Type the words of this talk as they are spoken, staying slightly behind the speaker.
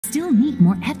Still need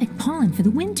more epic pollen for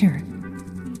the winter.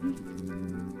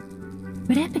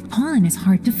 But epic pollen is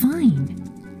hard to find.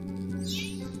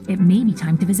 It may be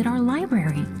time to visit our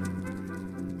library.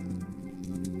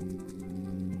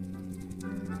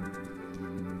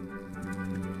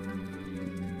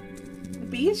 The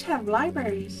bees have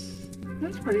libraries.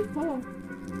 That's pretty cool.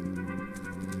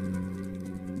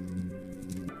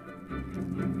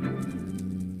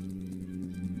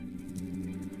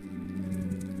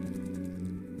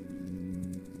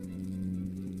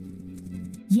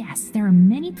 Yes, there are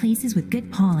many places with good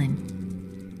pollen.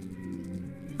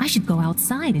 I should go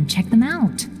outside and check them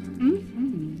out.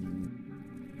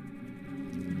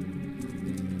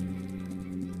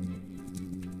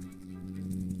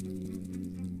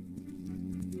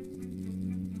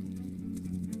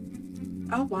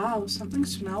 Oh wow, something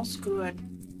smells good.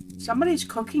 Somebody's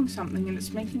cooking something and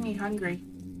it's making me hungry.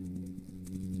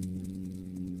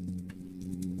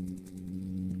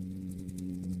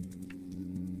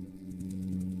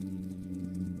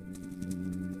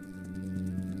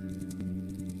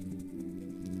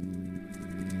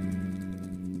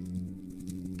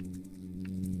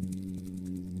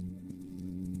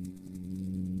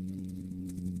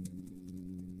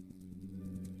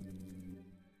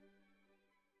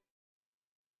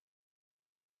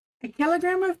 A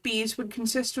kilogram of bees would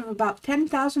consist of about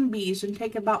 10,000 bees and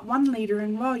take about 1 liter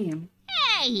in volume.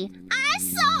 Hey, I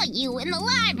saw you in the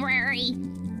library.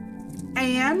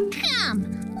 And?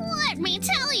 Come, let me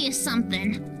tell you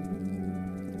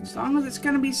something. As long as it's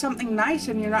going to be something nice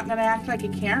and you're not going to act like a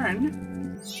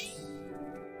Karen.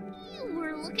 You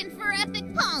were looking for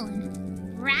epic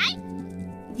pollen, right?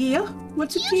 Yeah?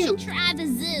 What's it You should try the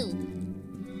zoo.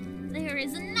 There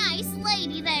is a nice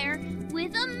lady there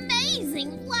with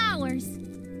amazing flowers.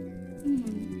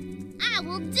 I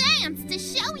will dance to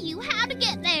show you how to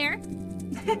get there.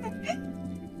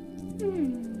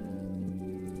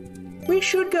 We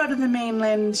should go to the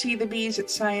mainland and see the bees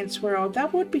at Science World.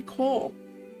 That would be cool.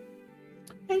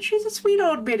 And she's a sweet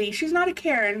old biddy. She's not a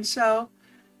Karen, so...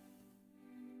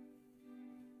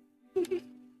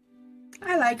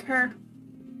 I like her.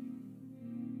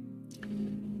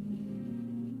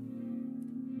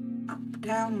 Up,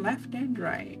 down, left, and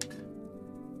right.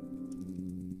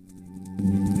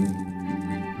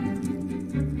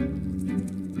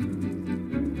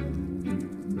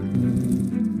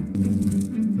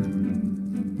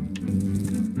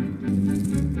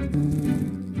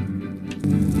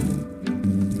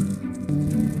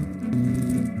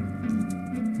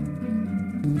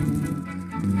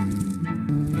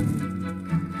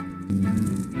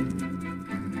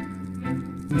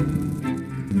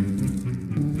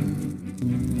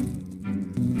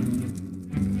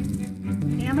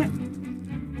 Damn it.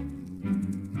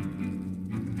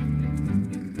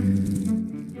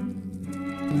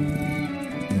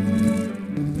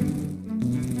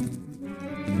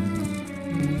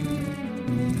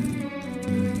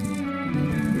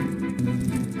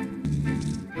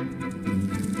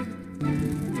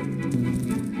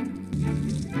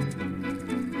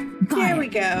 There we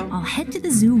go. I'll head to the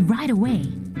zoo right away.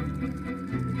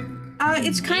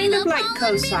 It's kind of like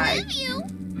Kosai.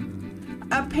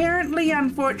 Apparently,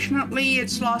 unfortunately,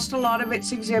 it's lost a lot of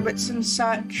its exhibits and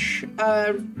such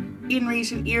in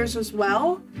recent years as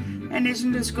well, and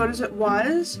isn't as good as it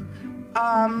was.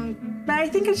 But I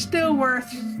think it's still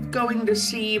worth going to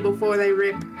see before they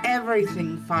rip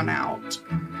everything fun out.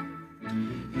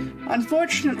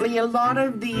 Unfortunately, a lot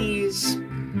of these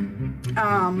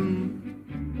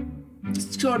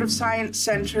sort of science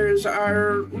centers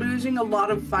are losing a lot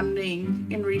of funding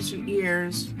in recent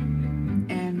years,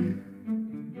 and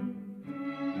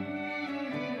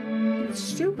it's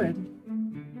stupid.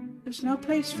 There's no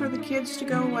place for the kids to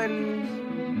go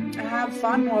and have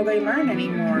fun while they learn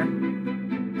anymore.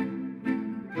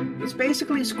 It's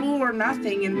basically school or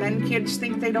nothing, and then kids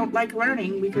think they don't like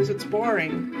learning because it's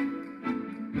boring.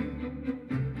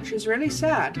 Which is really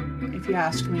sad, if you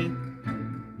ask me.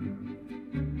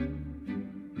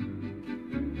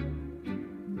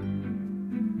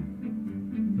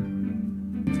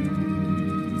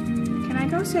 Can I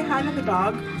go say hi to the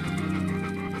dog?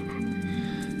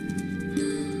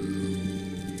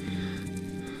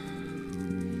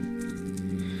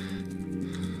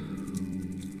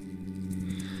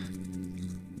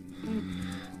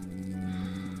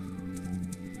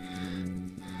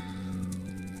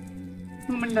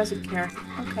 Human doesn't care.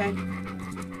 Okay.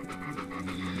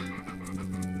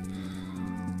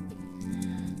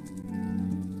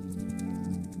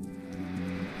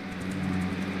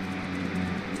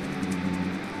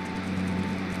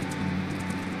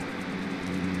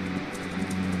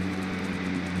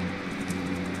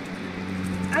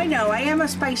 I know, I am a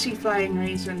spicy flying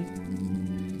raisin.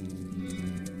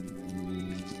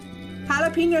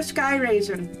 Jalapeno sky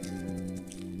raisin.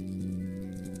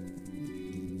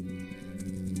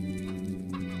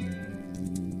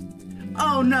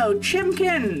 Oh no,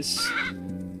 chimkins!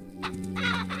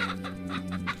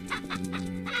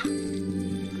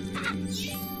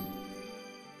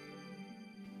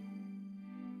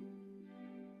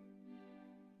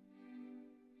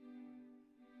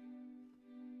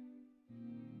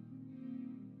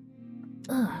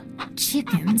 Ugh,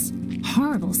 chickens.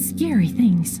 Horrible, scary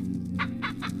things.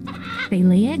 They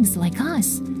lay eggs like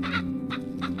us.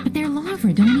 But their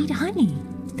larvae don't eat honey.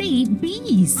 They eat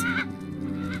bees.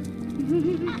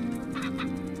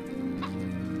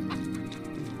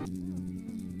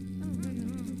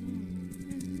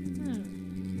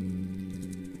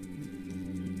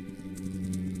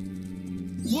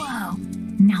 Whoa!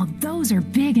 Now those are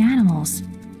big animals.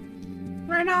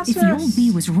 Rhinoceros. If the old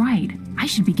bee was right, I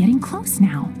should be getting close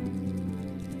now.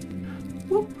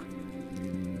 Whoop.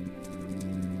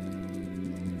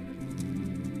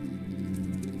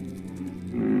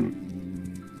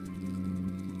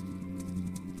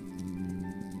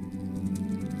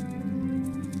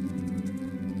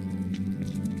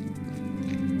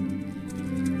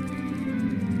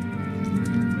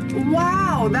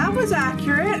 Wow, that was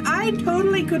accurate. I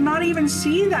totally could not even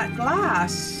see that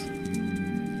glass.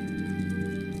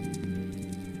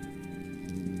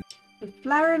 The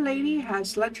flower lady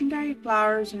has legendary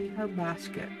flowers in her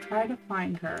basket. Try to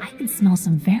find her. I can smell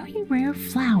some very rare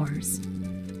flowers.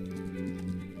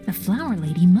 The flower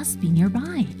lady must be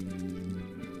nearby.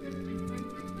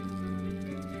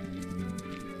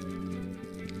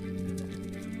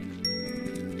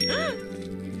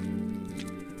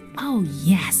 Oh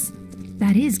yes,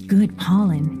 that is good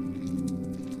pollen.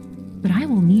 But I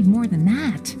will need more than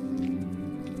that.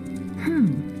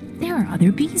 There are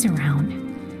other bees around.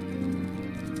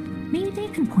 Maybe they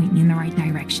can point me in the right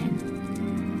direction.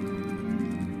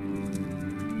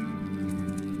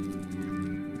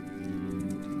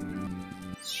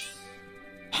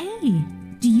 Hey,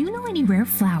 do you know any rare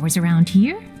flowers around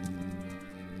here?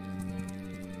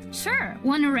 Sure,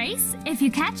 wanna race? If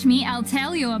you catch me, I'll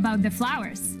tell you about the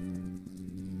flowers.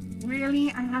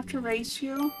 Really? I have to race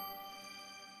you?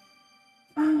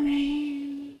 Fine.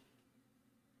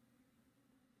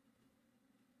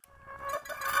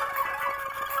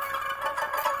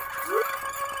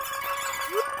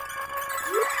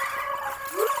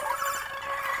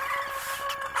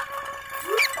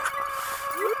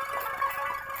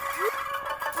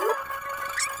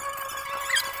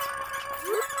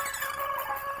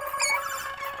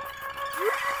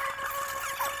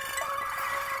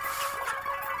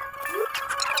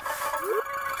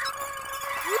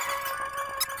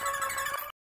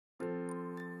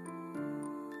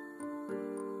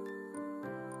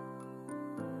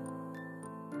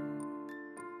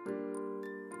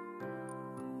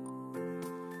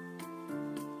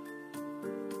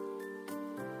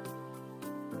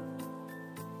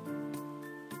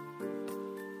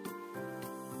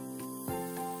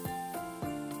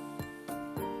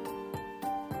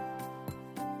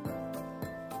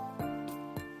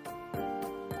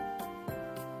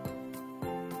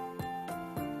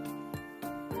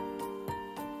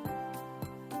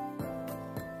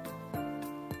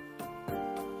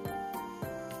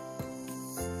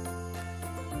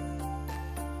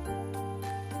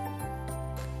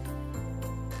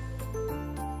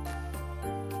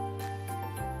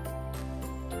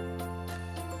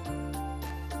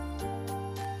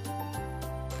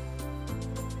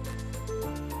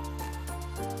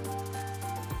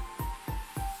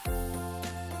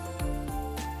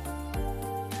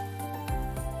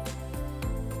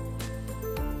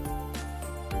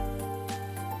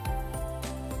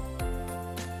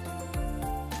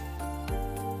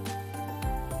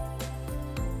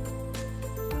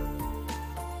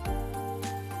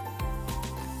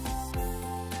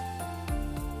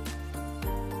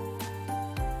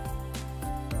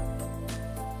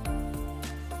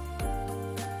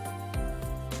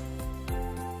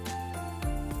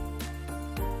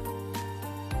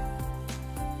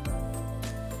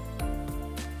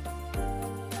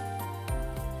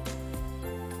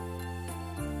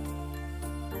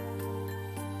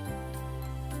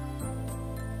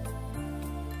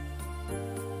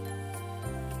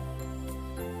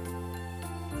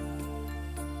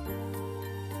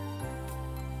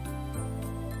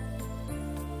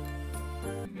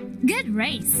 Good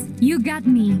race. You got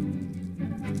me.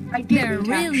 I There are didn't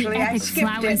really actually. I epic skipped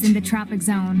flowers it. in the tropic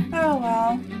zone. Oh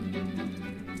well.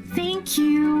 Thank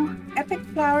you. Epic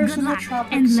flowers Good in the luck,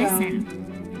 tropic and zone.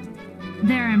 listen.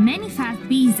 There are many fast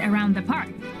bees around the park.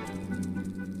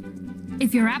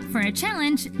 If you're up for a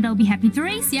challenge, they'll be happy to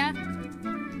race ya.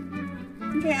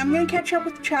 Okay, I'm gonna catch up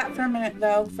with chat for a minute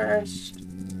though first.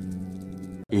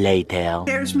 Later.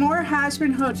 There's more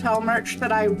Has-Been Hotel merch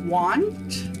that I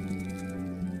want,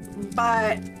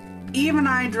 but even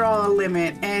I draw a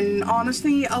limit. And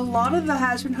honestly, a lot of the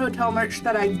Has-Been Hotel merch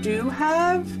that I do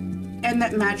have and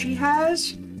that Maggie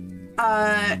has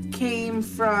came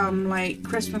from like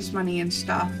Christmas money and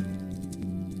stuff.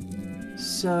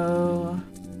 So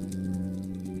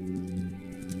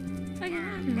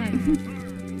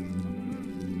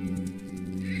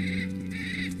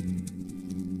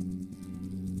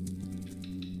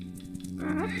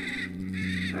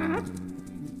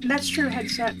that's true,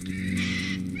 headset.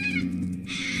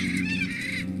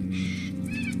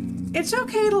 It's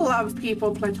okay to love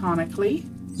people platonically.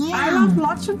 Wow, I love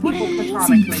lots of what people an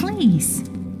amazing platonically. place.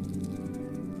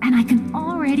 And I can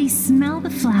already smell the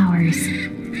flowers.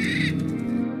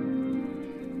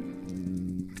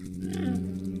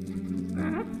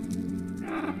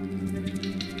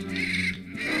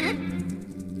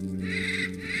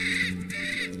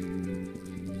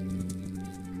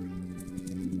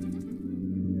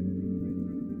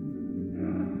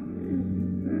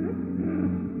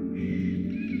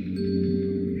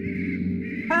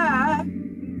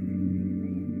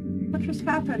 What just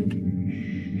happened?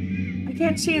 I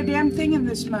can't see a damn thing in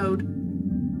this mode.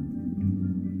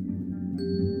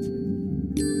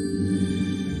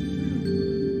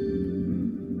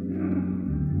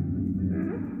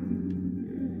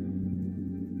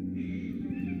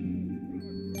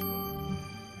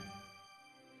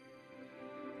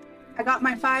 I got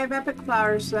my 5 epic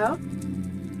flowers though.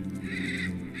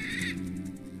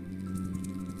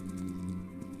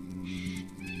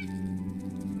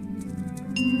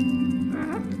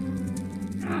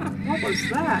 What was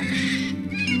that?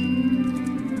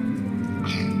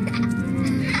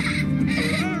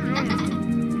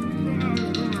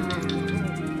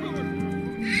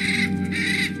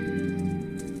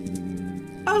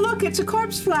 Oh look, it's a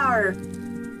corpse flower.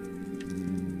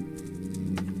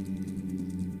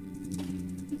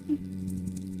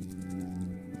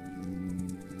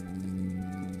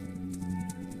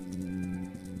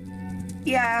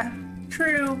 Yeah,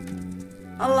 true.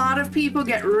 A lot of people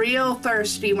get real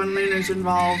thirsty when Luna's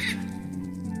involved.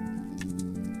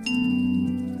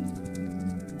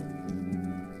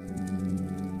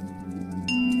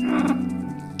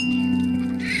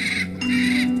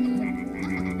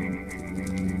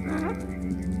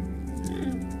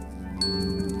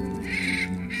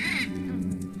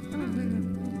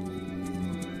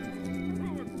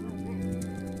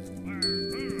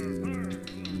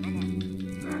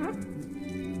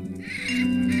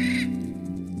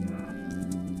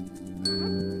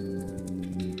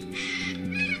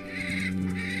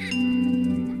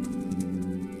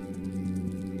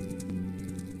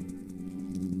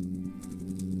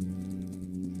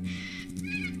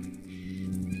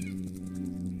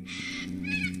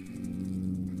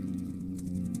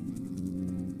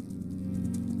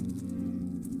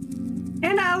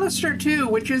 And Alistair too,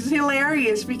 which is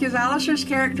hilarious because Alistair's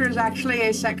character is actually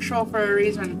asexual for a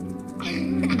reason.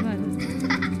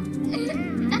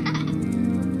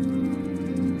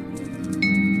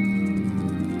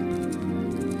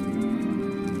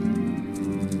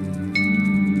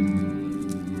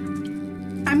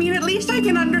 I mean, at least I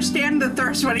can understand the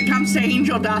thirst when it comes to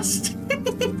angel dust.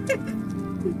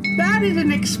 That is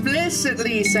an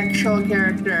explicitly sexual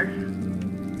character.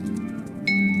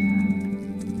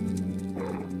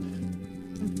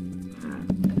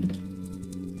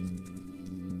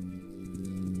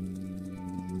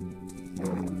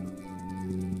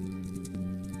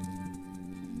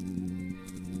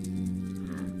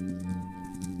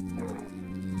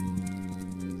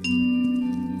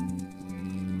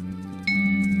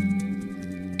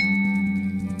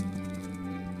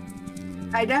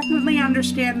 I definitely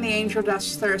understand the angel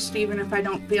dust thirst, even if I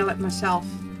don't feel it myself.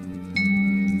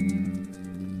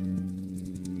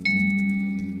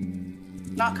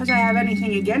 Not because I have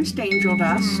anything against angel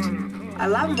dust. I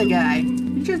love the guy.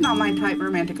 He's just not my type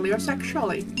romantically or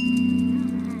sexually.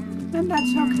 And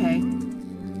that's okay.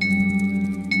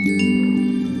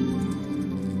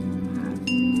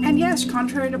 And yes,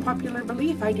 contrary to popular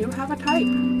belief, I do have a type.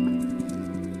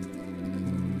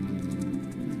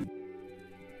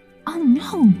 Oh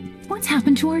no! What's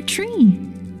happened to our tree?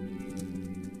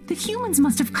 The humans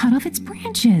must have cut off its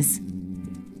branches.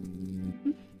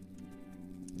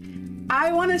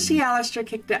 I want to see Alistair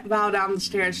kick that Val down the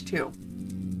stairs too.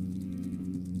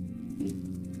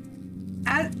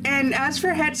 And as for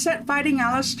Headset fighting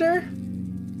Alistair,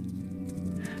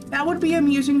 that would be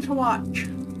amusing to watch.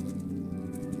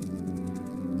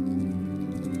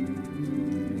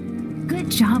 Good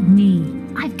job, me.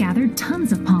 I've gathered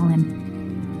tons of pollen.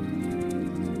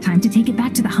 Time to take it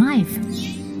back to the hive.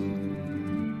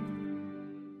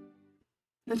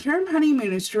 The term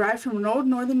honeymoon is derived from an old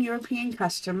Northern European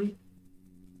custom.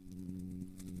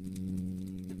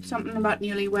 Something about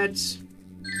newlyweds.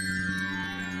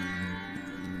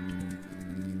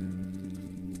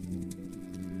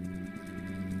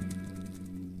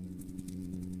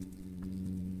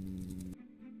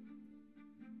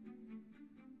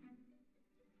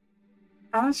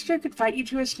 Alistair could fight you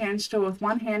to a standstill with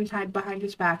one hand tied behind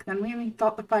his back. Then when he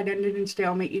thought the fight ended in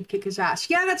stalemate, you'd kick his ass.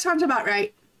 Yeah, that sounds about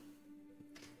right.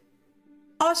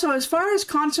 Also, as far as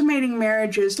consummating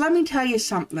marriages, let me tell you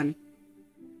something.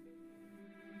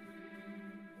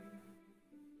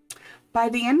 By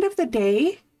the end of the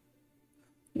day,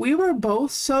 we were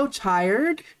both so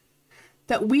tired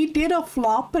that we did a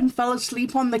flop and fell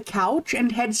asleep on the couch,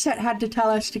 and Headset had to tell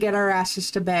us to get our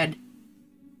asses to bed.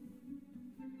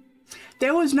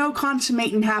 There was no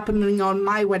consummating happening on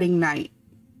my wedding night.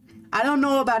 I don't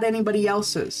know about anybody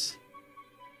else's.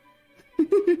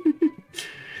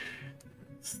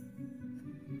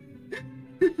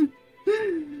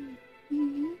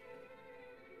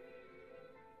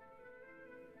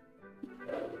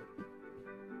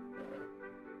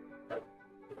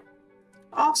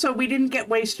 Also, we didn't get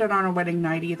wasted on our wedding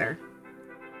night either.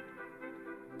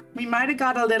 We might have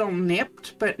got a little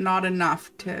nipped, but not enough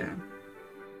to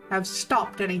have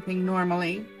stopped anything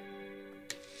normally.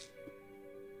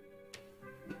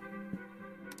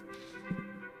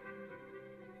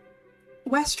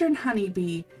 Western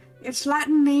honeybee. Its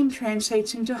Latin name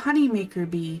translates into honeymaker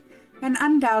bee, and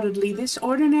undoubtedly this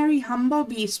ordinary humble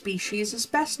bee species is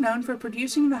best known for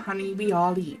producing the honey we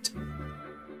all eat.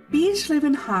 Bees live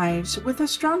in hives with a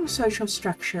strong social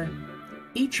structure.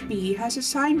 Each bee has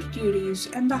assigned duties,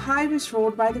 and the hive is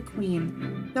ruled by the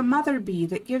queen, the mother bee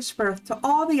that gives birth to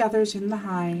all the others in the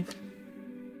hive.